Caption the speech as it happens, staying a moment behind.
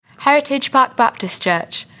Heritage Park Baptist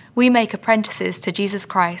Church. We make apprentices to Jesus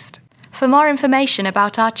Christ. For more information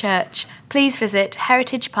about our church, please visit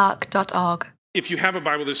heritagepark.org. If you have a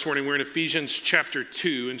Bible this morning, we're in Ephesians chapter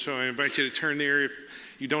 2, and so I invite you to turn there. If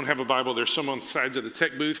you don't have a Bible, there's some on the sides of the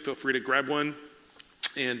tech booth. Feel free to grab one,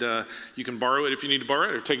 and you can borrow it if you need to borrow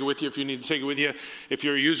it, or take it with you if you need to take it with you. If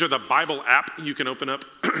you're a user of the Bible app, you can open up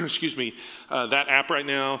that app right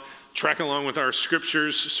now, track along with our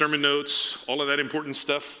scriptures, sermon notes, all of that important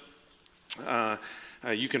stuff.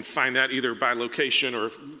 You can find that either by location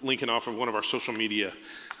or linking off of one of our social media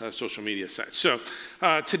sites. So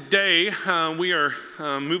today we are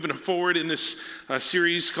moving forward in this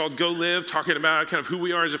series called Go Live, talking about kind of who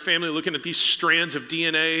we are as a family, looking at these strands of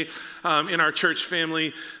DNA in our church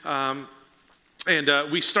family. And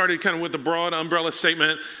we started kind of with the broad umbrella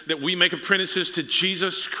statement that we make apprentices to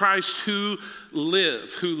Jesus Christ who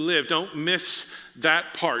live. Don't miss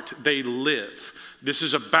that part. They live. This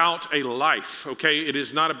is about a life, okay? It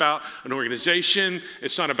is not about an organization.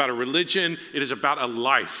 It's not about a religion. It is about a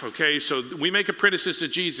life, okay? So we make apprentices to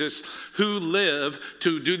Jesus who live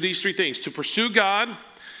to do these three things: to pursue God,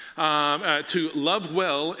 to love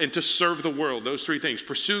well, and to serve the world. Those three things: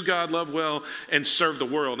 pursue God, love well, and serve the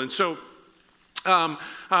world. And so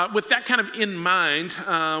with that kind of in mind,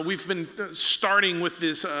 we've been starting with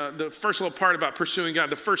this, the first little part about pursuing God.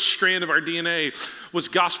 The first strand of our DNA was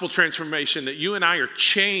gospel transformation, that you and I are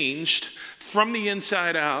changed from the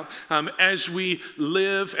inside out as we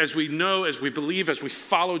live, as we know, as we believe, as we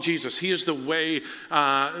follow Jesus. He is the way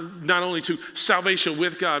not only to salvation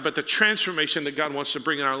with God, but the transformation that God wants to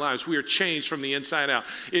bring in our lives. We are changed from the inside out.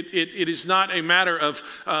 It is not a matter of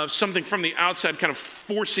something from the outside kind of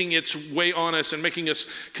forcing its way on us and making us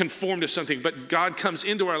conform to something, but God comes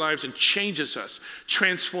into our lives and changes us,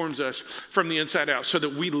 transforms us from the inside out so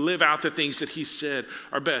that we live out the things that He said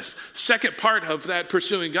are best. Second part of that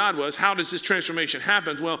pursuing God was, how does this transformation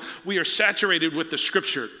happen? Well, we are saturated with the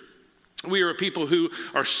Scripture. We are a people who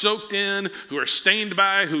are soaked in, who are stained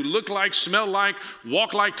by, who look like, smell like,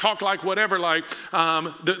 walk like, talk like, whatever like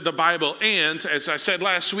the Bible. And as I said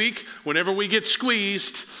last week, whenever we get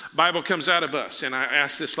squeezed, Bible comes out of us. And I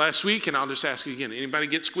asked this last week, and I'll just ask you again. Anybody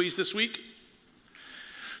get squeezed this week?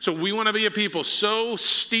 So we want to be a people so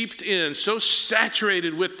steeped in, so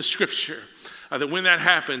saturated with the Scripture, that when that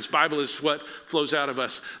happens, Bible is what flows out of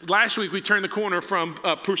us. Last week, we turned the corner from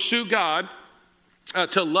pursue God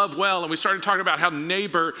to love well, and we started talking about how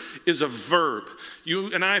neighbor is a verb.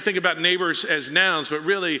 You and I think about neighbors as nouns, but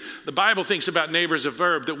really the Bible thinks about neighbor as a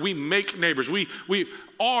verb, that we make neighbors. We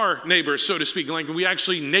are neighbors, so to speak, like we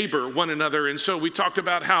actually neighbor one another. And so we talked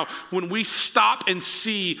about how when we stop and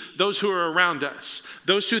see those who are around us,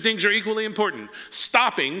 those two things are equally important.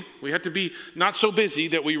 Stopping, we have to be not so busy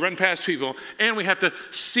that we run past people, and we have to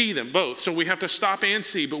see them both. So we have to stop and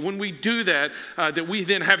see. But when we do that, that we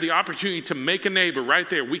then have the opportunity to make a neighbor right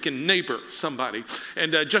there. We can neighbor somebody.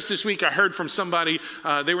 And just this week, I heard from somebody,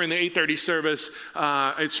 they were in the 8:30 service.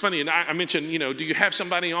 It's funny, and I mentioned, do you have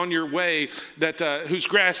somebody on your way that whose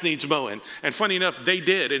grass needs mowing? And funny enough, they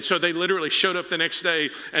did. And so they literally showed up the next day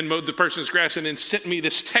and mowed the person's grass and then sent me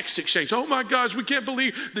this text exchange. Oh my gosh, we can't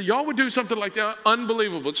believe that y'all would do something like that.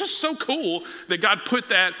 Unbelievable. Just so cool that God put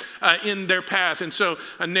that in their path. And so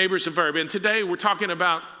a neighbor's a verb. And today we're talking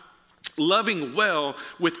about loving well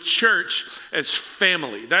with church as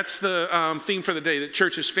family. That's the theme for the day, that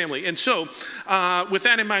church is family. And so with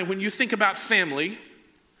that in mind, when you think about family,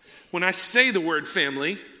 when I say the word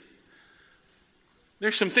family,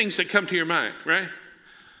 there's some things that come to your mind, right?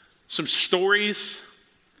 Some stories,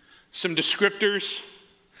 some descriptors,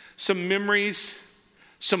 some memories,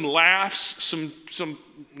 some laughs, some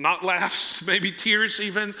not laughs, maybe tears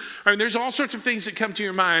even. I mean, there's all sorts of things that come to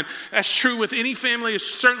your mind. That's true with any family. It's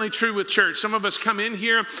certainly true with church. Some of us come in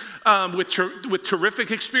here with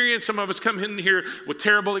terrific experience. Some of us come in here with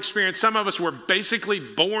terrible experience. Some of us were basically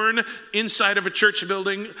born inside of a church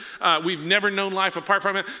building. We've never known life apart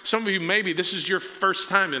from it. Some of you, maybe this is your first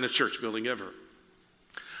time in a church building ever.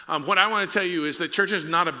 What I want to tell you is that church is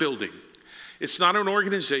not a building. It's not an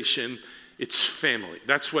organization. It's family.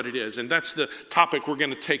 That's what it is. And that's the topic we're going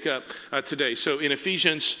to take up today. So in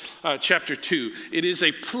Ephesians chapter 2, it is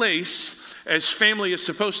a place, as family is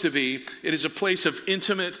supposed to be, it is a place of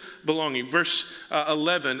intimate belonging. Verse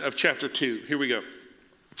 11 of chapter 2. Here we go.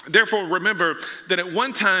 Therefore, remember that at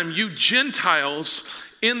one time you Gentiles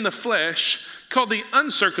in the flesh called the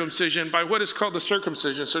uncircumcision by what is called the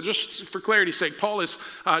circumcision. So just for clarity's sake, Paul is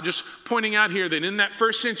just pointing out here that in that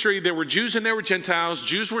first century, there were Jews and there were Gentiles.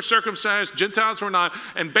 Jews were circumcised, Gentiles were not.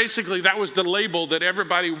 And basically that was the label that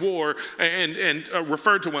everybody wore and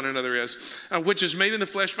referred to one another as, which is made in the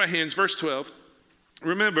flesh by hands. Verse 12.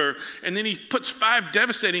 Remember, and then he puts 5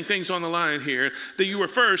 devastating things on the line here, that you were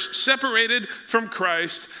first separated from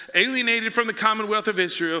Christ, alienated from the commonwealth of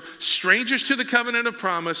Israel, strangers to the covenant of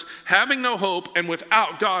promise, having no hope, and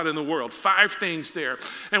without God in the world. 5 things there.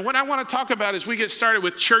 And what I want to talk about as we get started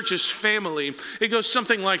with church as family, it goes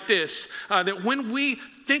something like this, that when we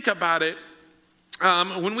think about it,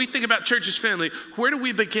 when we think about church as family, where do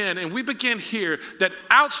we begin? And we begin here, that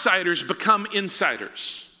outsiders become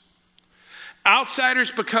insiders.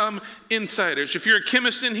 Outsiders become insiders. If you're a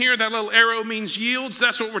chemist in here, that little arrow means yields.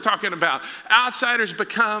 That's what we're talking about. Outsiders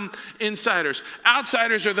become insiders.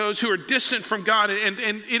 Outsiders are those who are distant from God. And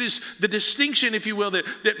it is the distinction, if you will,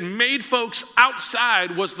 that made folks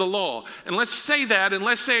outside was the law. And let's say that, and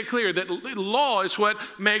let's say it clear, that law is what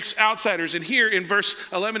makes outsiders. And here in verse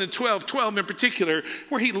 11 and 12 in particular,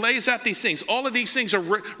 where he lays out these things, all of these things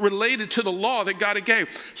are related to the law that God had gave.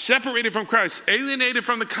 Separated from Christ, alienated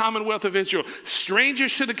from the commonwealth of Israel,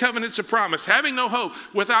 strangers to the covenants of promise, having no hope,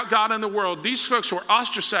 without God in the world. These folks were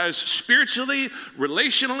ostracized spiritually,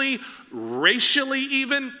 relationally, racially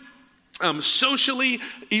even, socially,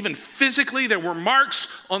 even physically. There were marks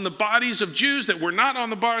on the bodies of Jews that were not on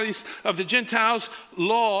the bodies of the Gentiles.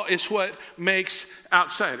 Law is what makes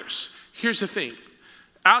outsiders. Here's the thing.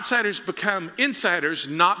 Outsiders become insiders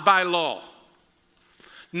not by law,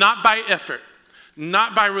 not by effort,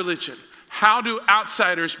 not by religion. How do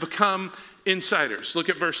outsiders become insiders? Look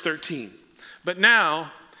at verse 13. But now,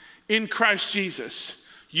 in Christ Jesus,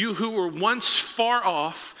 you who were once far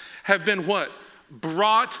off have been what?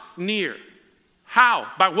 Brought near. How?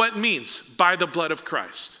 By what means? By the blood of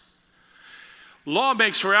Christ. Law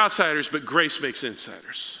makes for outsiders, but grace makes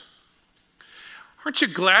insiders. Aren't you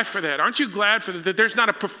glad for that? Aren't you glad for that there's not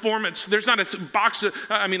a performance, there's not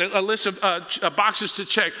a list of boxes to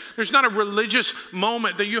check. There's not a religious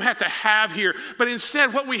moment that you have to have here. But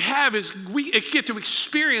instead, what we have is we get to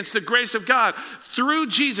experience the grace of God through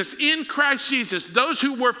Jesus, in Christ Jesus. Those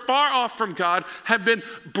who were far off from God have been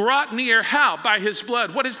brought near. How? By his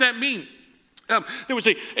blood. What does that mean? There was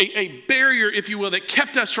a barrier, if you will, that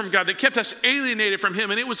kept us from God, that kept us alienated from him,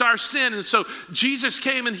 and it was our sin. And so Jesus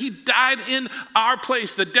came and he died in our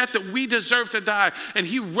place, the death that we deserve to die, and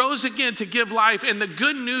he rose again to give life. And the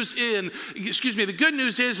good news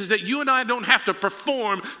is that you and I don't have to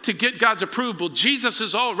perform to get God's approval. Jesus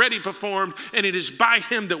has already performed, and it is by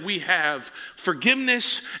him that we have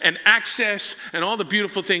forgiveness and access and all the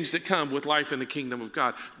beautiful things that come with life in the kingdom of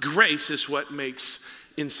God. Grace is what makes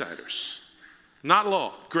insiders. Not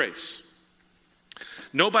law, grace.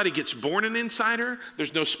 Nobody gets born an insider.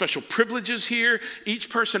 There's no special privileges here. Each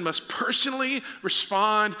person must personally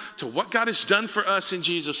respond to what God has done for us in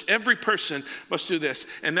Jesus. Every person must do this.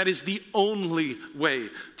 And that is the only way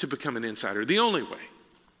to become an insider. The only way.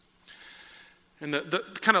 And the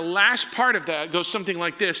kind of last part of that goes something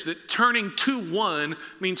like this, that turning to one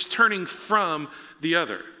means turning from the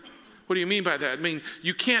other. What do you mean by that? I mean,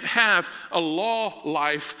 you can't have a law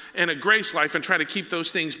life and a grace life and try to keep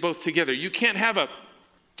those things both together. You can't have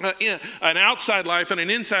an outside life and an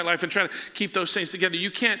inside life and try to keep those things together.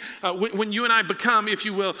 You can't, when you and I become, if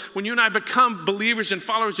you will, when you and I become believers and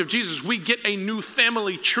followers of Jesus, we get a new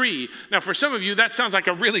family tree. Now, for some of you, that sounds like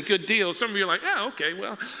a really good deal. Some of you are like, oh, okay,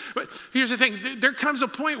 well. But here's the thing. There comes a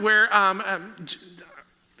point where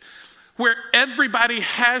everybody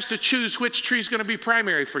has to choose which tree is going to be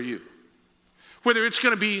primary for you. Whether it's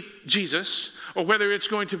going to be Jesus or whether it's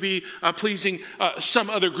going to be pleasing some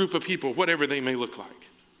other group of people, whatever they may look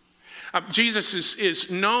like. Jesus is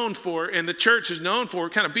known for, and the church is known for,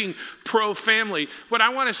 kind of being pro-family. What I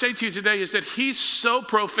want to say to you today is that he's so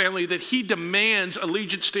pro-family that he demands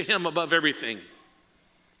allegiance to him above everything.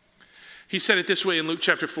 He said it this way in Luke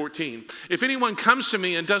chapter 14. If anyone comes to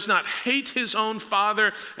me and does not hate his own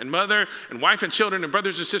father and mother and wife and children and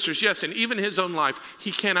brothers and sisters, yes, and even his own life, he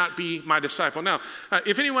cannot be my disciple. Now,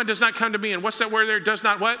 if anyone does not come to me, and what's that word there? Does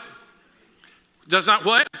not what? Does not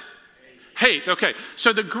what? Hate. Okay.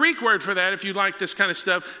 So the Greek word for that, if you like this kind of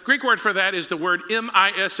stuff, Greek word for that is the word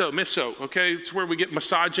miso, miso. Okay. It's where we get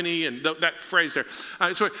misogyny and that phrase there.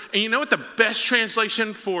 And you know what the best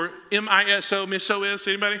translation for miso is?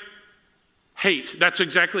 Anybody? Hate. That's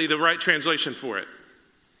exactly the right translation for it.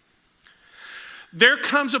 There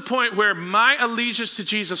comes a point where my allegiance to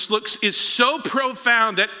Jesus is so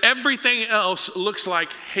profound that everything else looks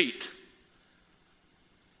like hate.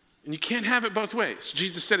 And you can't have it both ways.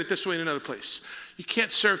 Jesus said it this way in another place. You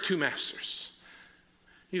can't serve two masters.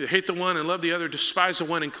 You either hate the one and love the other, despise the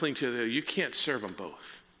one and cling to the other. You can't serve them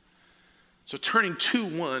both. So turning to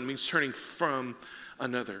one means turning from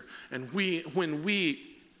another. And when we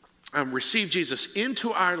receive Jesus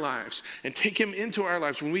into our lives and take him into our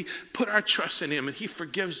lives, when we put our trust in him and he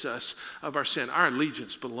forgives us of our sin, our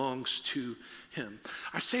allegiance belongs to him.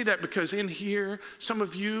 I say that because in here, some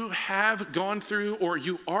of you have gone through, or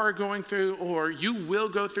you are going through, or you will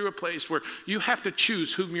go through a place where you have to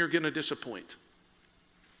choose whom you're going to disappoint.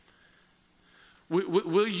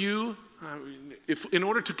 Will you, if in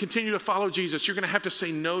order to continue to follow Jesus, you're going to have to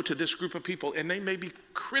say no to this group of people, and they may be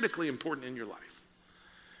critically important in your life.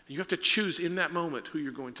 You have to choose in that moment who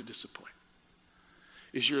you're going to disappoint.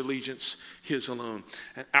 Is your allegiance his alone?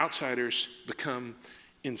 And outsiders become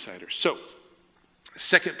insiders. So,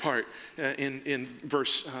 second part in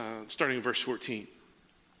verse, starting in verse 14.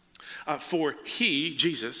 For he,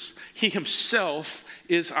 Jesus, he himself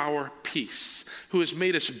is our peace, who has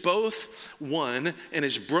made us both one and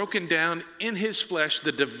has broken down in his flesh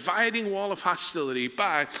the dividing wall of hostility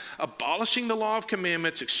by abolishing the law of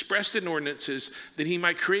commandments expressed in ordinances, that he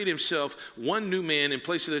might create himself one new man in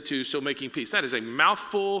place of the two, so making peace. That is a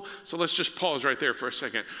mouthful, so let's just pause right there for a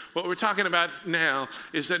second. What we're talking about now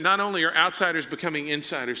is that not only are outsiders becoming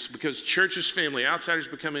insiders, because church is family, outsiders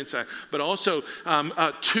become inside, but also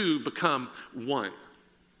two become one.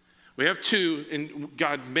 We have two, and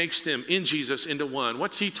God makes them in Jesus into one.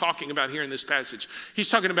 What's he talking about here in this passage? He's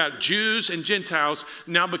talking about Jews and Gentiles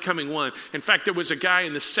now becoming one. In fact, there was a guy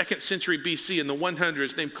in the 2nd century BC in the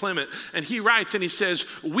 100s named Clement, and he writes and he says,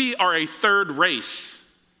 we are a third race.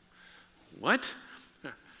 What?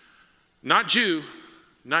 Not Jew,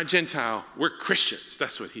 not Gentile. We're Christians.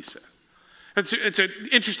 That's what he said. It's an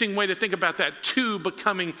interesting way to think about that, two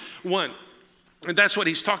becoming one. And that's what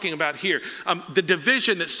he's talking about here. The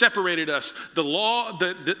division that separated us, the law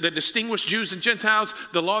that distinguished Jews and Gentiles,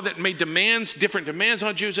 the law that made different demands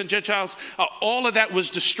on Jews and Gentiles, all of that was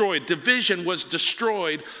destroyed. Division was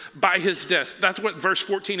destroyed by his death. That's what verse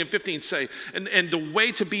 14 and 15 say. And the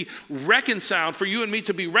way to be reconciled, for you and me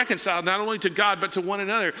to be reconciled, not only to God, but to one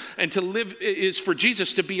another, and to live, is for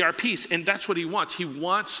Jesus to be our peace. And that's what he wants. He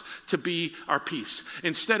wants to be our peace.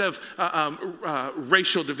 Instead of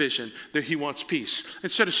racial division, that he wants peace.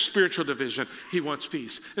 Instead of spiritual division, he wants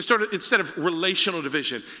peace. Instead of relational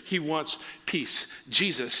division, he wants peace.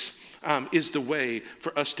 Jesus is the way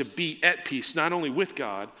for us to be at peace, not only with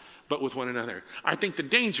God, but with one another. I think the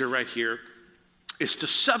danger right here is to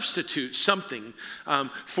substitute something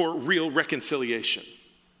for real reconciliation.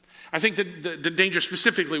 I think that the danger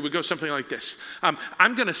specifically would go something like this.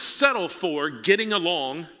 I'm going to settle for getting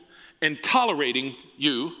along and tolerating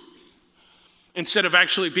you, instead of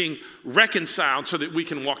actually being reconciled so that we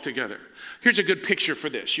can walk together. Here's a good picture for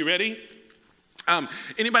this. You ready?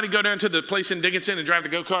 Anybody go down to the place in Dickinson and drive the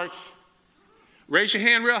go-karts? Raise your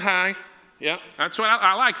hand real high. Yeah, that's what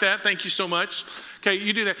I like that. Thank you so much. Okay,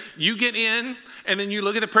 you do that. You get in, and then you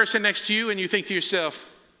look at the person next to you, and you think to yourself,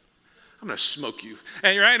 I'm going to smoke you.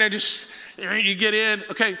 And you get in.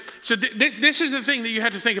 Okay, so this is the thing that you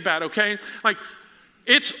have to think about, okay? Like,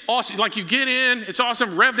 it's awesome. Like, you get in, it's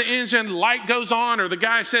awesome, rev the engine, light goes on, or the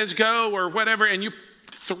guy says go, or whatever, and you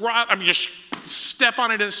just step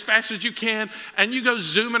on it as fast as you can, and you go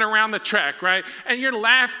zooming around the track, right? And you're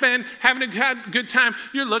laughing, having a good time.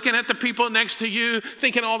 You're looking at the people next to you,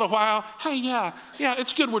 thinking all the while, hey, yeah,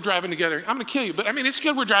 it's good we're driving together. I'm going to kill you, but it's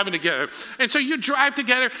good we're driving together. And so you drive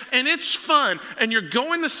together, and it's fun, and you're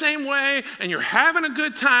going the same way, and you're having a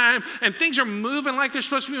good time, and things are moving like they're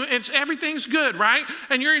supposed to be. Everything's good, right?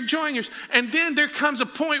 And you're enjoying yours. And then there comes a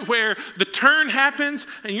point where the turn happens,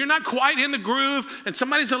 and you're not quite in the groove, and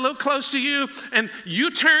somebody's a little close to you, and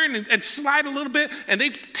you turn and slide a little bit, and they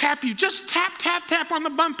tap you, just tap on the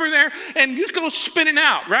bumper there, and you go spinning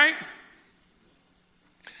out, right?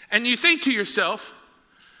 And you think to yourself,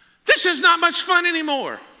 this is not much fun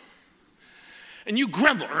anymore. And you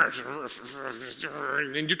grumble,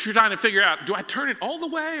 and you're trying to figure out, do I turn it all the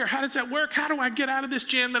way, or how does that work? How do I get out of this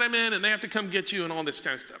jam that I'm in? And they have to come get you and all this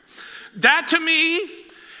kind of stuff. That, to me,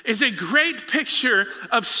 is a great picture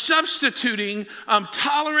of substituting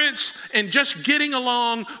tolerance and just getting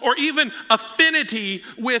along, or even affinity,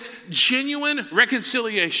 with genuine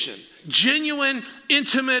reconciliation, genuine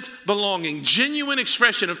intimate belonging, genuine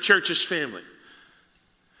expression of church as family.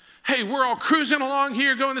 Hey, we're all cruising along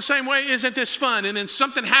here going the same way. Isn't this fun? And then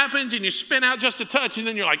something happens and you spin out just a touch, and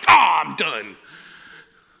then you're like, I'm done.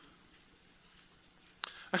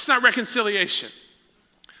 That's not reconciliation.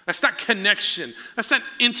 That's not connection. That's not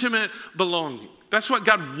intimate belonging. That's what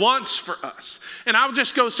God wants for us. And I'll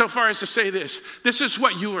just go so far as to say this. This is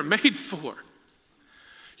what you were made for.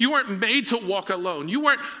 You weren't made to walk alone. You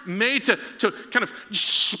weren't made to kind of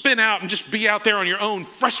spin out and just be out there on your own,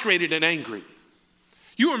 frustrated and angry.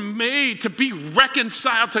 You are made to be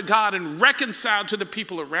reconciled to God and reconciled to the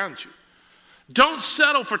people around you. Don't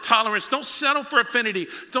settle for tolerance. Don't settle for affinity.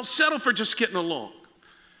 Don't settle for just getting along.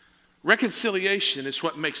 Reconciliation is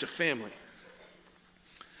what makes a family.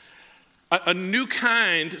 A new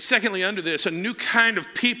kind, secondly under this, a new kind of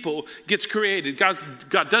people gets created.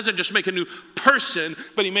 God doesn't just make a new person,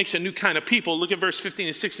 but he makes a new kind of people. Look at verse 15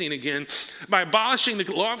 and 16 again. By abolishing the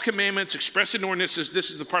law of commandments expressed in ordinances,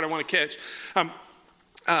 this is the part I want to catch,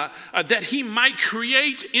 that he might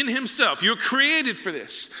create in himself, you're created for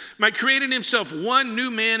this, might create in himself one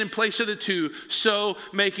new man in place of the two, so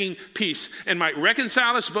making peace, and might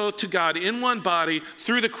reconcile us both to God in one body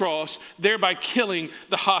through the cross, thereby killing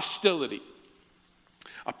the hostility.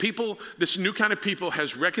 A people, this new kind of people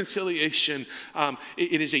has reconciliation.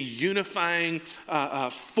 It is a unifying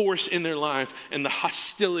force in their life, and the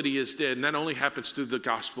hostility is dead. And that only happens through the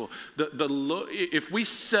gospel. If we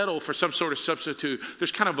settle for some sort of substitute,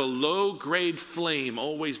 there's kind of a low-grade flame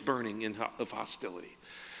always burning of hostility.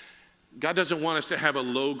 God doesn't want us to have a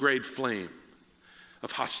low-grade flame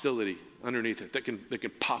of hostility underneath it that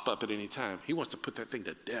can pop up at any time. He wants to put that thing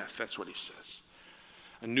to death. That's what he says.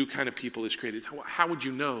 A new kind of people is created. How would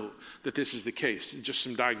you know that this is the case? Just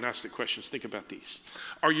some diagnostic questions. Think about these.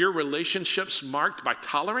 Are your relationships marked by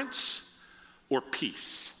tolerance or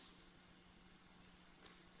peace?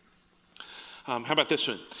 How about this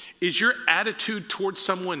one? Is your attitude towards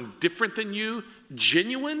someone different than you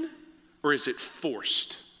genuine, or is it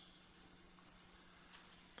forced?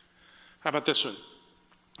 How about this one?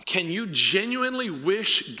 Can you genuinely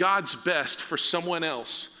wish God's best for someone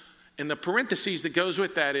else? And the parentheses that goes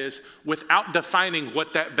with that is without defining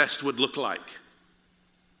what that best would look like.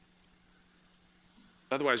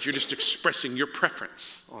 Otherwise, you're just expressing your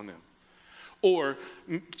preference on them. Or,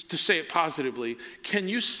 to say it positively, can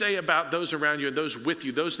you say about those around you and those with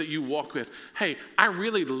you, those that you walk with, hey, I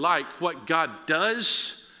really like what God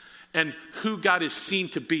does and who God is seen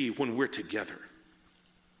to be when we're together.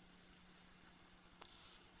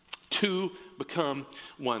 Two become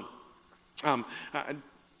one.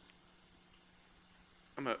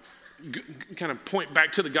 I'm going to kind of point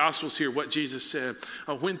back to the Gospels here, what Jesus said.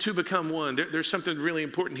 When two become one, there's something really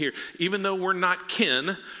important here. Even though we're not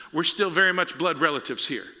kin, we're still very much blood relatives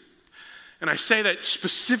here. And I say that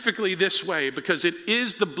specifically this way because it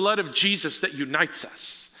is the blood of Jesus that unites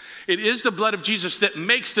us. It is the blood of Jesus that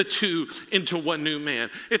makes the two into one new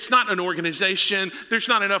man. It's not an organization. There's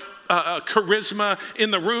not enough charisma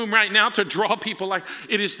in the room right now to draw people like.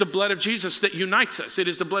 It is the blood of Jesus that unites us. It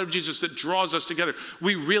is the blood of Jesus that draws us together.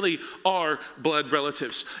 We really are blood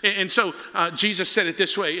relatives. And so Jesus said it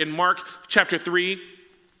this way in Mark chapter 3.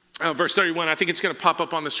 Verse 31, I think it's going to pop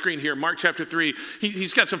up on the screen here. Mark chapter 3,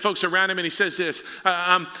 he's got some folks around him and he says this.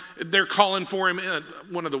 They're calling for him.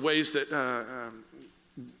 One of the ways that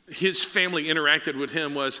his family interacted with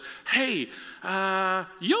him was, hey,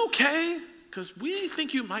 you okay? Because we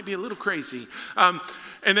think you might be a little crazy.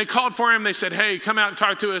 And they called for him. They said, hey, come out and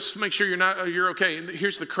talk to us. Make sure you're okay. And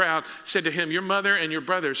here's the crowd said to him, your mother and your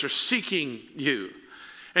brothers are seeking you.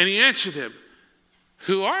 And he answered them,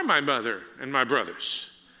 who are my mother and my brothers?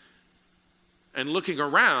 And looking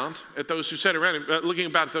around at those who sat around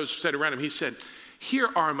him, he said, here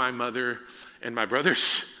are my mother and my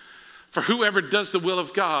brothers. For whoever does the will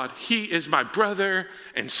of God, he is my brother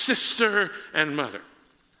and sister and mother.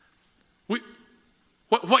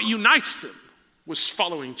 What unites them was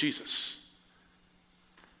following Jesus.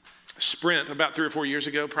 Sprint, about 3 or 4 years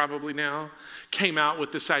ago, probably now, came out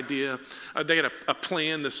with this idea. They had a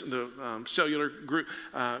plan, the cellular group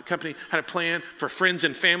company had a plan for friends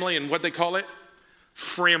and family, and what they call it?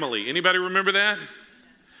 Framily. Anybody remember that?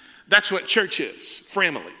 That's what church is,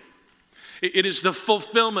 framily. It is the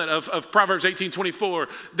fulfillment of Proverbs 18:24.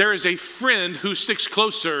 There is a friend who sticks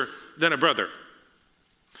closer than a brother.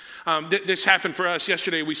 This happened for us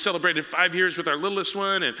yesterday. We celebrated 5 years with our littlest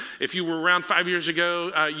one. And if you were around 5 years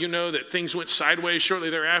ago, you know that things went sideways shortly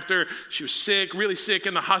thereafter. She was sick, really sick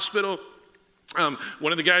in the hospital.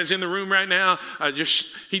 One of the guys in the room right now,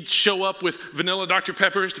 he'd show up with vanilla Dr.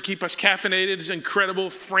 Peppers to keep us caffeinated. It's incredible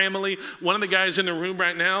family. One of the guys in the room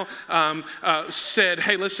right now said,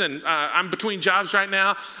 hey, listen, I'm between jobs right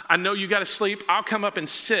now. I know you got to sleep. I'll come up and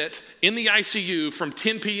sit in the ICU from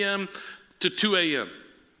 10 p.m. to 2 a.m.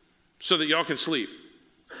 so that y'all can sleep.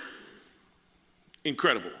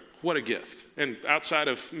 Incredible. What a gift. And outside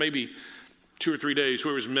of maybe 2 or 3 days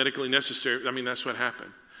where it was medically necessary, that's what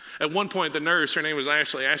happened. At one point, the nurse, her name was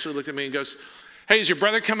Ashley. Ashley looked at me and goes, hey, is your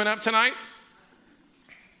brother coming up tonight?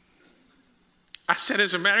 I said,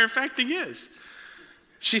 as a matter of fact, he is.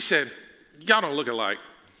 She said, y'all don't look alike.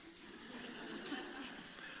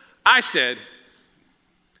 I said,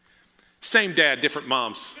 Same dad, different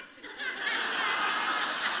moms.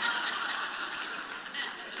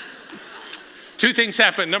 Two things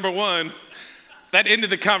happened. Number one, that ended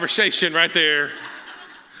the conversation right there.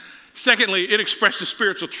 Secondly, it expressed a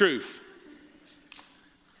spiritual truth.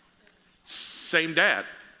 Same dad.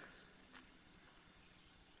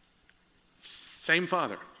 Same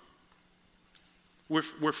father.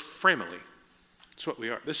 We're family. That's what we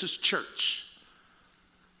are. This is church.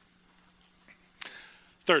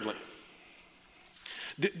 Thirdly,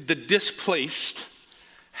 the displaced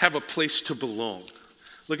have a place to belong.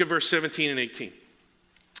 Look at verse 17 and 18.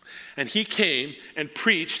 And he came and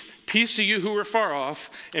preached, peace to you who are far off,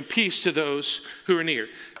 and peace to those who are near.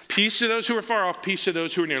 Peace to those who are far off, peace to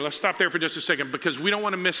those who are near. Let's stop there for just a second because we don't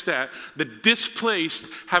want to miss that. The displaced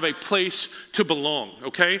have a place to belong,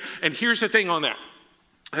 okay? And here's the thing on that.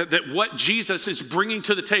 That what Jesus is bringing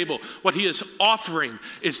to the table, what he is offering,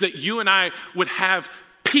 is that you and I would have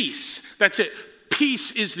peace. That's it.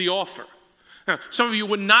 Peace is the offer. Now, some of you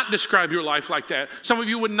would not describe your life like that. Some of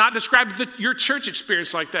you would not describe your church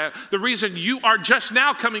experience like that. The reason you are just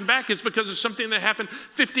now coming back is because of something that happened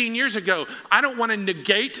 15 years ago. I don't want to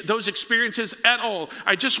negate those experiences at all.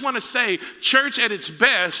 I just want to say church at its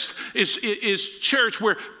best is church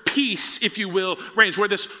where peace, if you will, reigns, where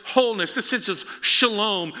this wholeness, this sense of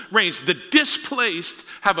shalom reigns. The displaced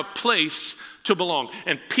have a place to belong,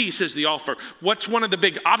 and peace is the offer. What's one of the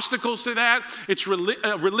big obstacles to that? It's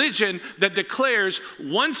religion that declares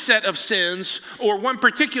one set of sins or one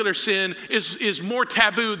particular sin is more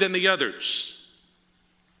taboo than the others.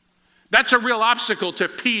 That's a real obstacle to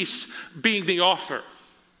peace being the offer.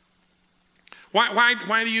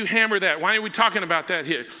 Why do you hammer that? Why are we talking about that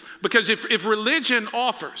here? Because if religion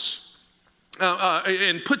offers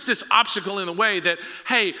and puts this obstacle in the way that,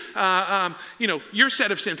 hey, your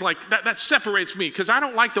set of sins, like that separates me because I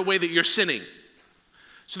don't like the way that you're sinning.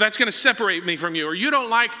 So that's going to separate me from you. Or you don't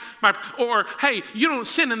like hey, you don't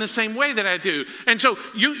sin in the same way that I do. And so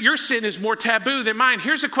your sin is more taboo than mine.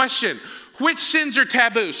 Here's a question. Which sins are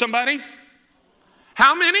taboo? Somebody?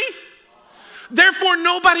 How many? Therefore,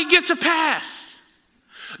 nobody gets a pass.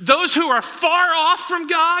 Those who are far off from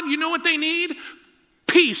God, you know what they need?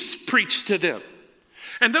 Peace preached to them.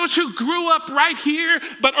 And those who grew up right here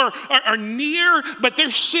but are near, but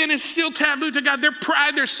their sin is still taboo to God, their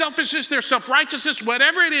pride, their selfishness, their self-righteousness,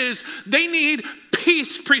 whatever it is, they need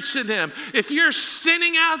peace preached to them. If you're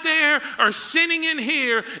sinning out there or sinning in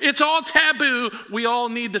here, it's all taboo. We all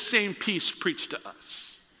need the same peace preached to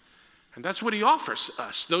us. And that's what he offers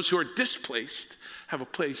us. Those who are displaced have a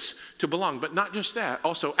place to belong. But not just that,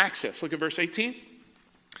 also access. Look at verse 18.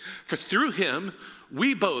 For through him,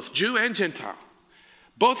 we both, Jew and Gentile,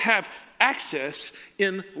 both have access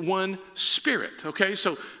in one spirit. Okay,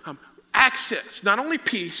 so access, not only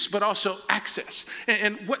peace, but also access.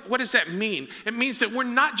 And what does that mean? It means that we're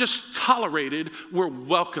not just tolerated, we're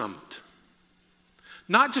welcomed.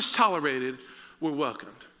 Not just tolerated, we're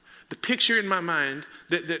welcomed. The picture in my mind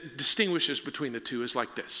that distinguishes between the two is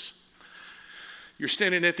like this. You're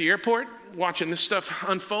standing at the airport watching this stuff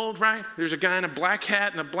unfold, right? There's a guy in a black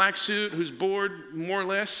hat and a black suit who's bored, more or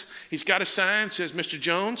less. He's got a sign that says, Mr.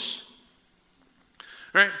 Jones.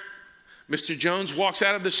 Right? Mr. Jones walks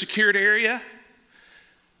out of the secured area.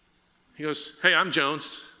 He goes, hey, I'm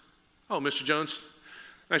Jones. Oh, Mr. Jones,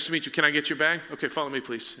 nice to meet you. Can I get your bag? Okay, follow me,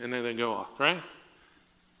 please. And then they go off, right?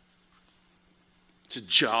 It's a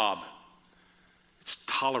job. It's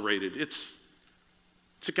tolerated. It's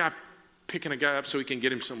a guy picking a guy up so he can get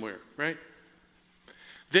him somewhere, right?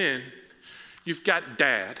 Then you've got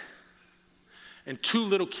dad and two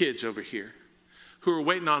little kids over here who are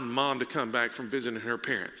waiting on mom to come back from visiting her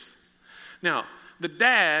parents. Now, the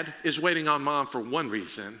dad is waiting on mom for one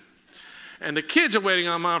reason, and the kids are waiting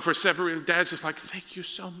on mom for a separate reason. Dad's just like, thank you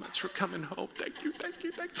so much for coming home. Thank you.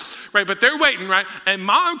 Right, but they're waiting, right? And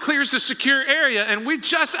mom clears the secure area, and we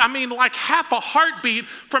like half a heartbeat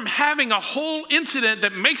from having a whole incident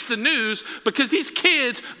that makes the news because these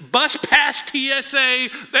kids bust past TSA.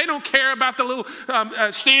 They don't care about the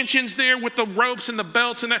little stanchions there with the ropes and the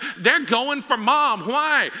belts, and they're going for mom.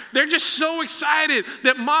 Why? They're just so excited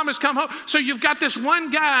that mom has come home. So you've got this one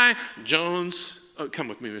guy, Jones. Oh, come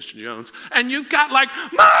with me, Mr. Jones. And you've got like,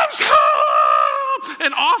 mom's home!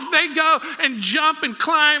 And off they go and jump and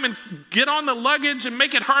climb and get on the luggage and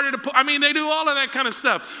make it harder to pull. I mean, they do all of that kind of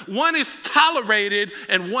stuff. One is tolerated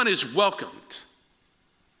and one is welcomed.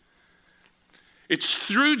 It's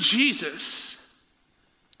through Jesus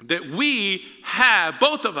that we have,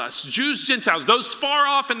 both of us, Jews, Gentiles, those far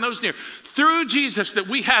off and those near, through Jesus that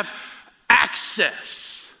we have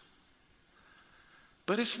access.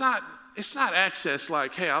 But it's not access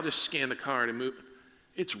like, hey, I'll just scan the card and move.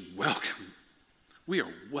 It's welcome. We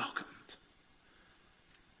are welcomed.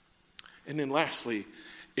 And then lastly,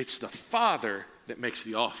 it's the Father that makes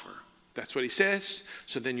the offer. That's what he says.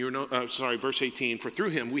 So then verse 18, for through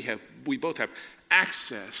him we both have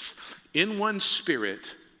access in one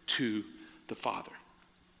Spirit to the Father.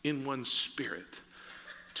 In one Spirit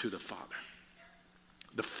to the Father.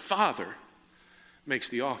 The Father makes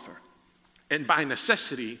the offer. And by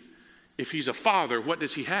necessity, if he's a father, what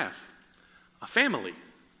does he have? A family.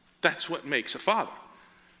 That's what makes a father.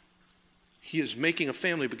 He is making a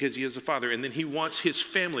family because he is a father, and then he wants his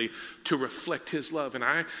family to reflect his love.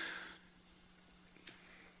 And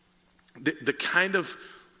the kind of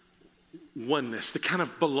oneness, the kind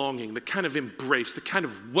of belonging, the kind of embrace, the kind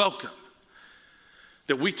of welcome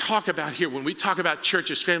that we talk about here when we talk about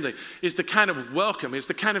church as family is the kind of welcome, is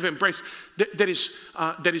the kind of embrace that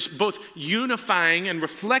is both unifying and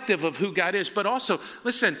reflective of who God is, but also,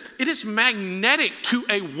 listen, it is magnetic to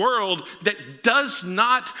a world that does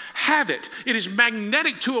not have it. It is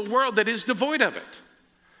magnetic to a world that is devoid of it.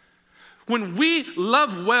 When we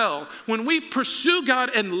love well, when we pursue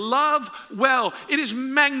God and love well, it is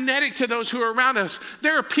magnetic to those who are around us.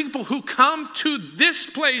 There are people who come to this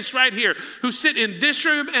place right here, who sit in this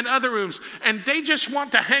room and other rooms, and they just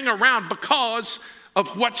want to hang around because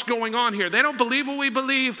of what's going on here. They don't believe what we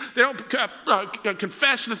believe. They don't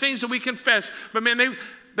confess the things that we confess. But man,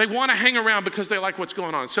 they want to hang around because they like what's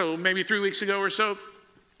going on. So maybe 3 weeks ago or so,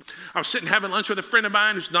 I was sitting having lunch with a friend of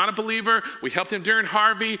mine who's not a believer. We helped him during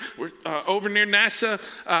Harvey. We're over near NASA,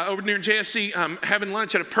 over near JSC, having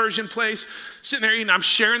lunch at a Persian place. Sitting there eating. I'm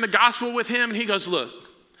sharing the gospel with him. And he goes, look,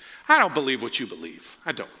 I don't believe what you believe.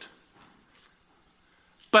 I don't.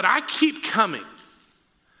 But I keep coming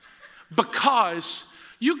because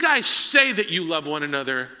you guys say that you love one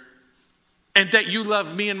another and that you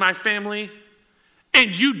love me and my family.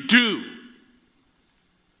 And you do.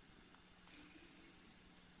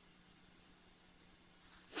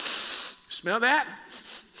 Smell that?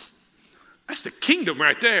 That's the kingdom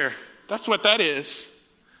right there. That's what that is.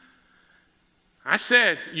 I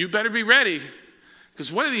said, you better be ready,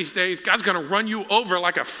 because one of these days, God's going to run you over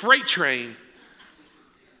like a freight train.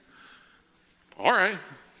 All right.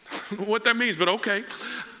 I don't know what that means, but okay.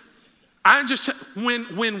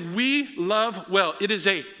 When we love well, it is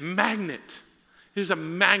a magnet. It is a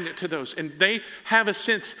magnet to those. And they have a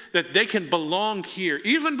sense that they can belong here,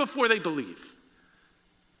 even before they believe.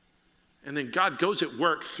 And then God goes at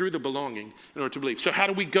work through the belonging in order to believe. So how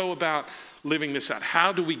do we go about living this out?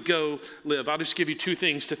 How do we go live? I'll just give you 2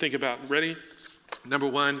 things to think about. Ready? Number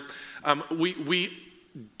 1, we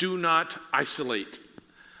do not isolate.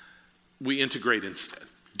 We integrate instead.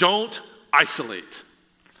 Don't isolate.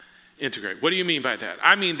 Integrate. What do you mean by that?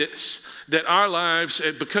 I mean this, that our lives,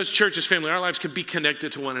 because church is family, our lives can be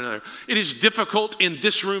connected to one another. It is difficult in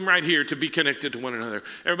this room right here to be connected to one another.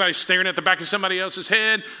 Everybody's staring at the back of somebody else's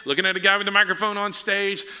head, looking at a guy with a microphone on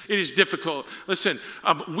stage. It is difficult. Listen,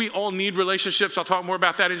 we all need relationships. I'll talk more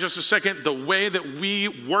about that in just a second. The way that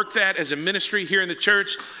we work that as a ministry here in the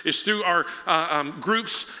church is through our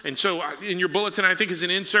groups. And so in your bulletin, I think is an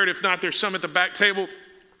insert. If not, there's some at the back table.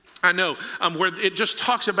 I know, where it just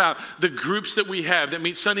talks about the groups that we have that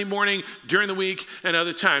meet Sunday morning, during the week, and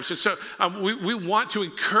other times. And so we want to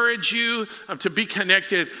encourage you to be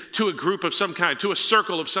connected to a group of some kind, to a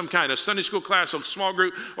circle of some kind, a Sunday school class, a small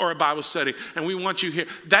group, or a Bible study. And we want you here.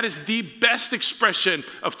 That is the best expression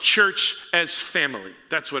of church as family.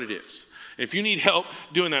 That's what it is. If you need help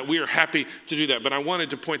doing that, we are happy to do that. But I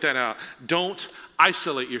wanted to point that out. Don't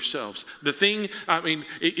isolate yourselves. The thing,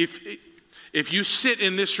 if you sit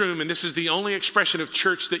in this room and this is the only expression of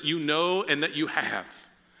church that you know and that you have,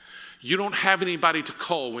 you don't have anybody to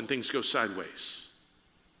call when things go sideways.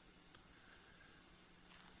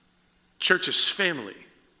 Church is family.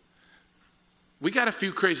 We got a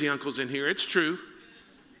few crazy uncles in here, it's true.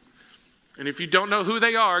 And if you don't know who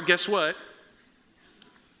they are, guess what?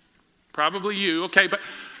 Probably you, okay, but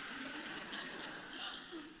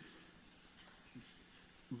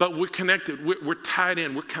we're connected, we're tied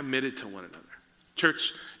in, we're committed to one another.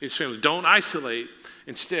 Church is family. Don't isolate,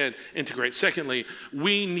 instead integrate. Secondly,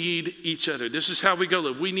 we need each other. This is how we go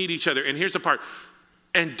live. We need each other. And here's the part.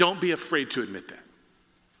 And don't be afraid to admit that.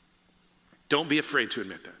 Don't be afraid to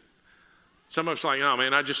admit that. Some of us are like, oh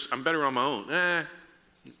man, I'm better on my own.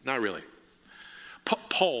 Not really.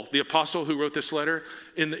 Paul, the apostle who wrote this letter,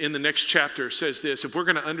 in the next chapter says this: if we're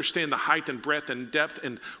going to understand the height and breadth and depth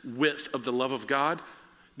and width of the love of God,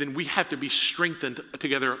 then we have to be strengthened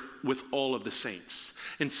together with all of the saints.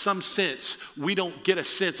 In some sense, we don't get a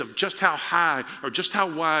sense of just how high or just how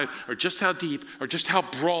wide or just how deep or just how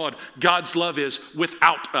broad God's love is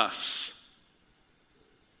without us.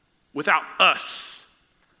 without us.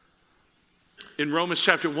 In Romans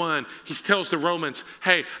chapter 1, he tells the Romans,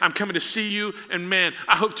 hey, I'm coming to see you, and man,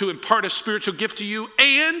 I hope to impart a spiritual gift to you,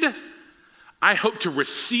 and I hope to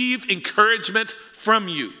receive encouragement from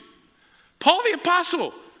you. Paul the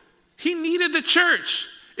apostle, he needed the church.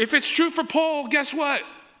 If it's true for Paul, guess what?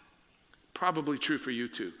 Probably true for you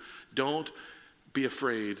too. Don't be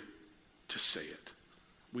afraid to say it.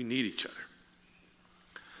 We need each other.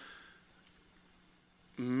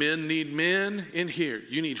 Men need men in here.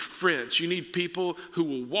 You need friends. You need people who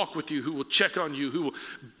will walk with you, who will check on you, who will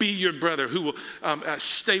be your brother, who will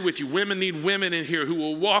stay with you. Women need women in here who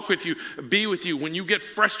will walk with you, be with you. When you get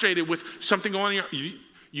frustrated with something going on,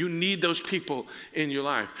 you need those people in your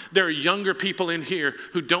life. There are younger people in here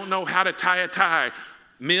who don't know how to tie a tie.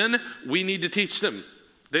 Men, we need to teach them.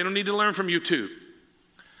 They don't need to learn from you too.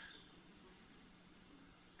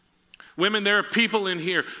 Women, there are people in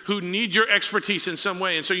here who need your expertise in some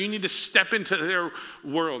way, and so you need to step into their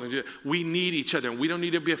world. And we need each other, and we don't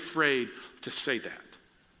need to be afraid to say that.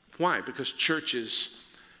 Why? Because church is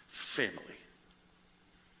family.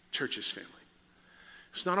 Church is family.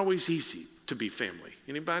 It's not always easy to be family.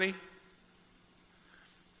 Anybody?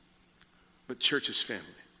 But church is family,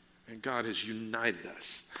 and God has united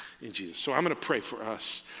us in Jesus. So I'm going to pray for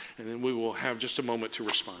us, and then we will have just a moment to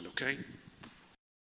respond, okay?